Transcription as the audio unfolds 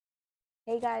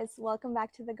Hey guys, welcome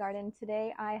back to the garden.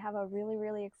 Today I have a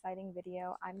really exciting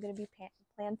video. I'm going to be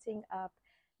planting up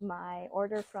my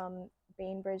order from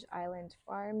Bainbridge Island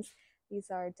Farms. These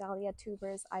are dahlia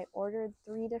tubers. I ordered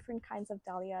 3 different kinds of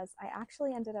dahlias. I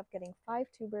actually ended up getting 5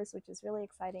 tubers, which is really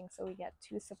exciting, so we get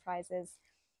 2 surprises.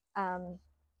 Um,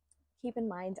 Keep in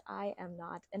mind, I am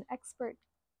not an expert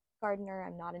gardener.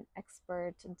 I'm not an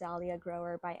expert dahlia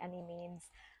grower by any means.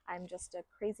 I'm just a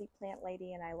crazy plant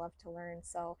lady and I love to learn.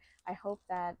 So I hope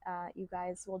that you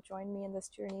guys will join me in this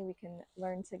journey. We can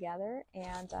learn together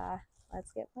and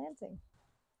let's get planting.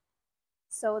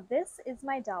 So this is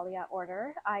my dahlia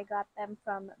order. I got them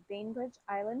from Bainbridge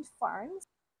Island Farms.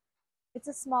 It's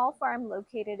a small farm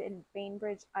located in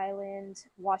Bainbridge Island,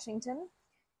 Washington.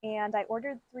 And I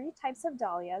ordered 3 types of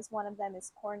dahlias. One of them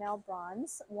is Cornell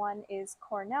Bronze, one is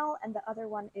Cornell, and the other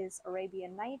one is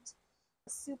Arabian Night. I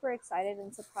was super excited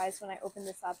and surprised when I opened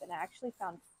this up and I actually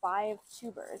found 5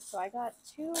 tubers. So I got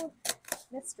 2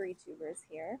 mystery tubers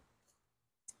here.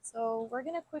 So we're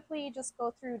going to quickly just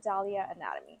go through dahlia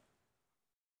anatomy.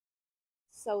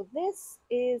 So this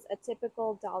is a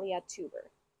typical dahlia tuber.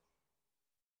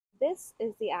 This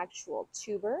is the actual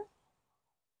tuber.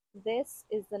 This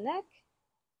is the neck.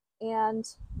 And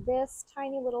this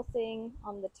tiny little thing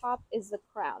on the top is the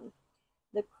crown.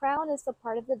 The crown is the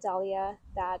part of the dahlia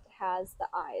that has the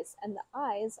eyes, and the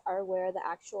eyes are where the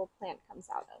actual plant comes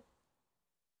out of.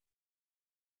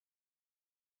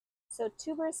 So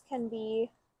tubers can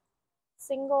be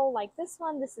single, like this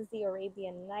one. This is the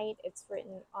Arabian Night. It's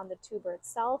written on the tuber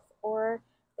itself, or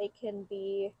they can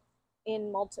be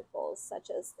in multiples, such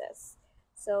as this.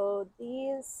 So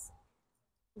this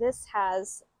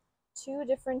has 2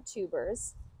 different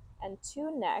tubers and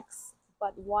 2 necks,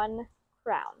 but 1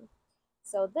 crown.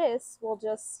 So this will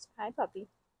just, hi puppy,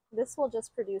 this will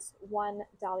just produce 1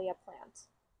 dahlia plant.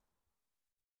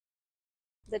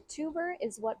 The tuber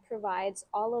is what provides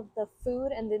all of the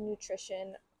food and the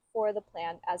nutrition for the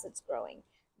plant as it's growing.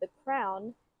 The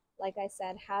crown, like I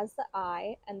said, has the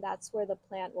eye, and that's where the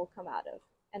plant will come out of.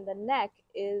 And the neck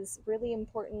is really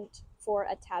important for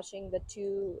attaching the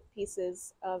 2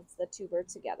 pieces of the tuber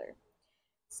together.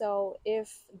 So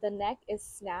if the neck is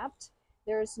snapped,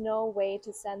 there's no way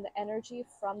to send the energy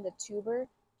from the tuber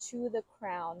to the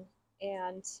crown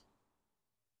and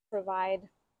provide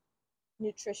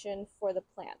nutrition for the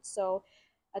plant. So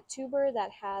a tuber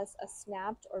that has a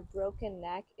snapped or broken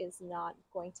neck is not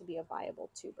going to be a viable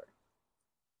tuber.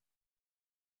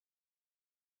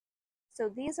 So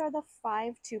these are the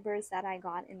 5 tubers that I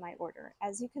got in my order.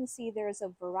 As you can see, there's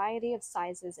a variety of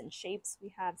sizes and shapes.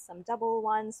 We have some double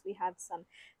ones, we have some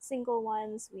single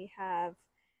ones, we have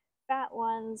fat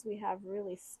ones, we have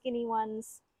really skinny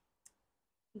ones.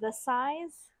 The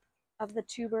size of the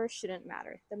tuber shouldn't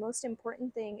matter. The most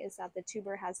important thing is that the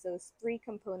tuber has those 3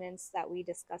 components that we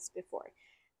discussed before: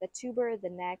 the tuber, the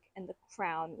neck, and the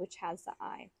crown, which has the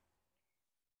eye.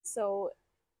 So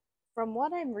from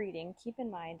what I'm reading, keep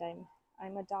in mind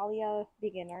I'm a dahlia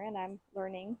beginner and I'm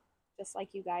learning just like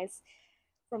you guys.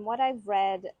 From what I've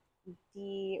read,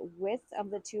 the width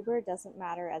of the tuber doesn't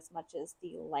matter as much as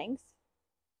the length.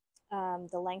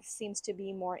 The length seems to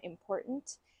be more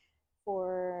important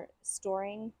for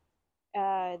storing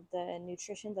the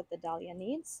nutrition that the dahlia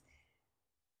needs.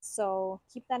 So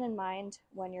keep that in mind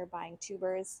when you're buying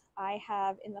tubers. I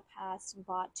have in the past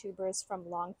bought tubers from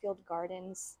Longfield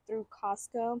Gardens through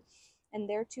Costco, and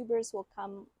their tubers will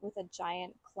come with a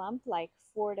giant clump, like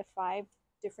 4 to 5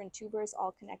 different tubers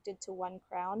all connected to 1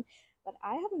 crown. But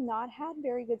I have not had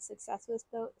very good success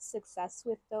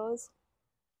with those.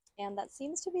 And that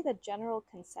seems to be the general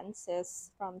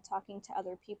consensus from talking to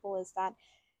other people, is that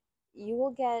you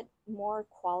will get more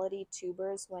quality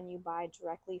tubers when you buy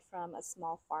directly from a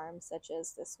small farm such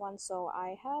as this one. So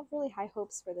I have really high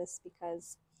hopes for this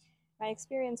because my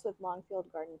experience with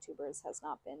Longfield garden tubers has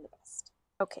not been the best.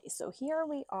 Okay, so here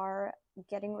we are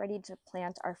getting ready to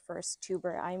plant our first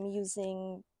tuber. I'm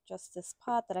using just this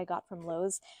pot that I got from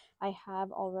Lowe's. I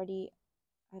have already,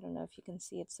 I don't know if you can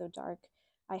see, it's so dark.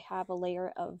 I have a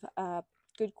layer of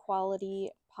good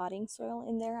quality potting soil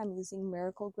in there. I'm using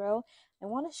Miracle Grow. I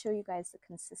want to show you guys the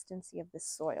consistency of this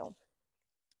soil.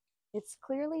 It's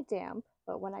clearly damp,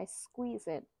 but when I squeeze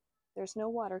it, there's no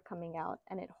water coming out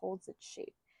and it holds its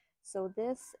shape. So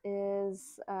this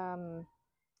is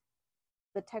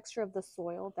the texture of the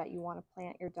soil that you want to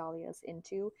plant your dahlias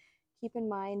into. Keep in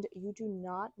mind, you do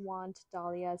not want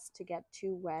dahlias to get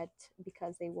too wet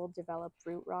because they will develop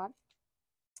root rot.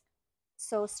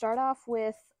 So start off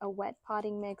with a wet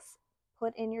potting mix,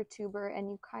 put in your tuber, and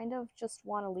you kind of just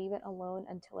want to leave it alone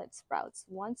until it sprouts.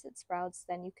 Once it sprouts,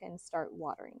 then you can start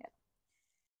watering it.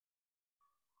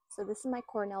 So this is my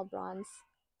Cornell bronze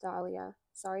dahlia.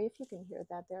 Sorry if you can hear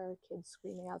that, there are kids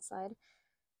screaming outside.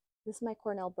 This is my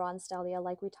Cornell bronze dahlia.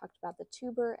 Like we talked about, the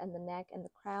tuber and the neck and the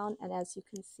crown, and as you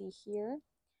can see here,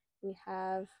 we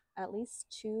have at least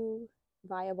 2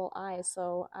 viable eyes,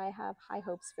 so I have high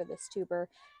hopes for this tuber.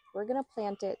 We're gonna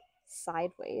plant it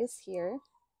sideways here,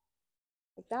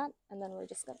 like that, and then we're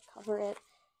just gonna cover it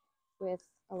with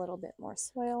a little bit more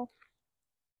soil.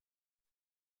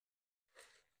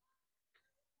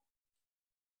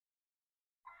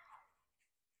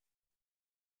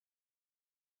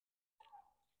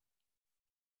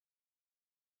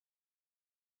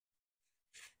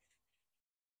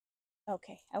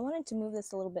 Okay, I wanted to move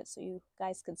this a little bit so you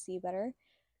guys could see better.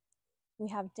 We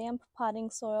have damp potting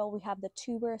soil, we have the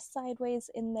tuber sideways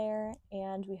in there,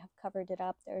 and we have covered it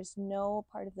up. There's no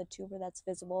part of the tuber that's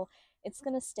visible. It's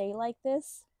gonna stay like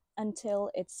this until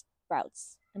it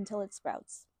sprouts,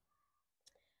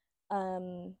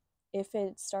 If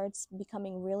it starts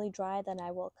becoming really dry, then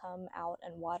I will come out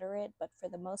and water it, but for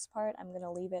the most part, I'm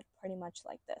gonna leave it pretty much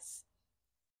like this.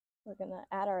 We're gonna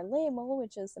add our label,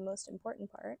 which is the most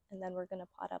important part, and then we're gonna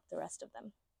pot up the rest of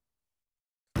them.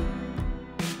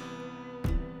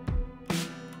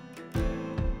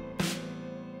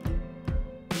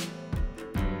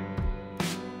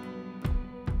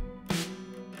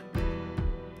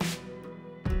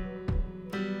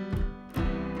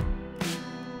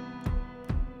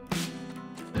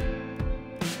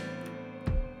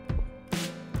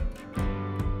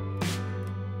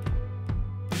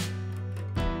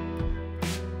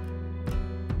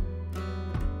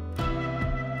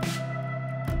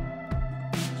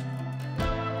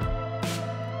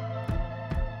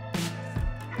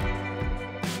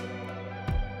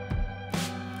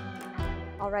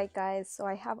 Alright guys, so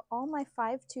I have all my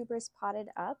 5 tubers potted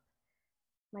up.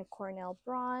 My Cornell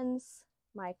bronze,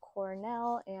 my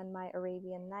Cornell, and my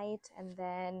Arabian Night, and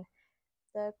then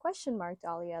the question mark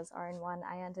dahlias are in one.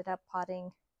 I ended up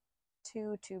potting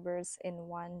 2 tubers in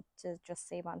one to just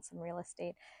save on some real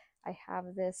estate. I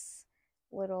have this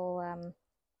little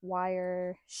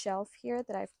wire shelf here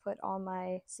that I've put all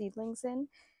my seedlings in.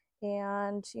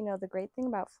 And you know, the great thing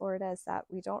about Florida is that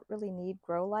we don't really need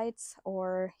grow lights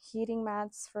or heating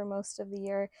mats for most of the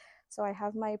year. So I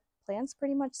have my plants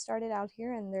pretty much started out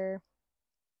here, and they're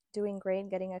doing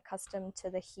great, getting accustomed to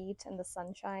the heat and the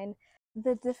sunshine.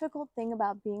 The difficult thing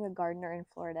about being a gardener in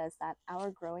Florida is that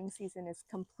our growing season is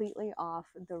completely off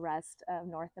the rest of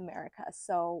North America.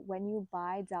 So when you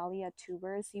buy dahlia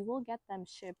tubers, you will get them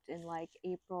shipped in like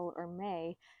April or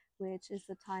May, which is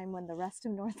the time when the rest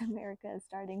of North America is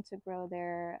starting to grow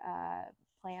their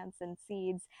plants and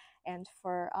seeds. And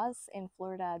for us in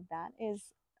Florida, that is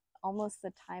almost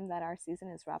the time that our season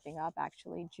is wrapping up.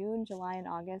 Actually, June, July, and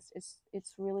August,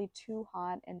 it's really too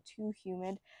hot and too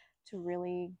humid to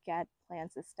really get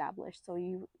plants established. So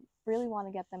you really want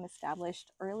to get them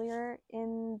established earlier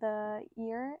in the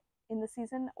year, in the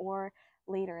season, or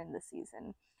later in the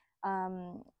season.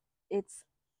 Um,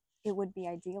 it would be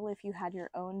ideal if you had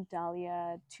your own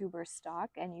dahlia tuber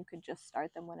stock and you could just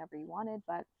start them whenever you wanted,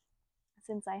 but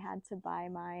since I had to buy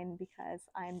mine because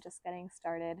I'm just getting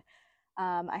started,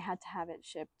 I had to have it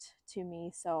shipped to me.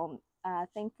 So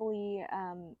thankfully,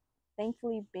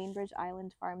 Bainbridge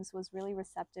Island Farms was really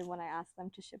receptive when I asked them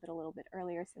to ship it a little bit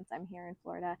earlier since I'm here in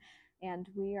Florida. And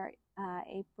we are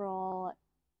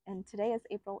and today is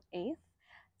April 8th.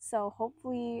 So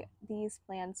hopefully these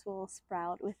plants will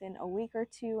sprout within a week or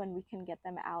two and we can get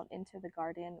them out into the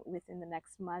garden within the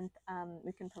next month.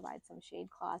 We can provide some shade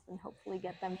cloth and hopefully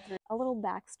get them through. A little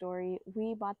backstory,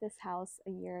 we bought this house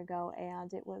a year ago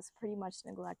and it was pretty much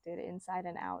neglected inside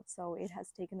and out. So it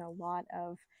has taken a lot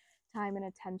of time and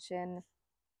attention.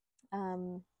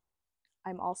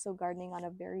 I'm also gardening on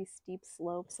a very steep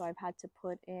slope, so I've had to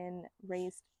put in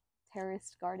raised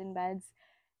terraced garden beds,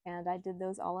 and I did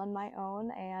those all on my own,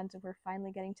 and we're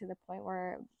finally getting to the point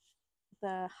where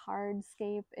the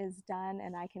hardscape is done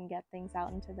and I can get things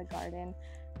out into the garden.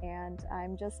 And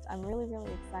I'm really,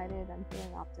 really excited. I'm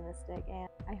feeling optimistic, and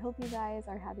I hope you guys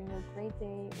are having a great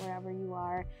day wherever you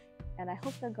are, and I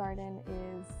hope the garden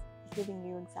is giving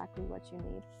you exactly what you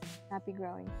need. Happy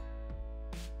growing.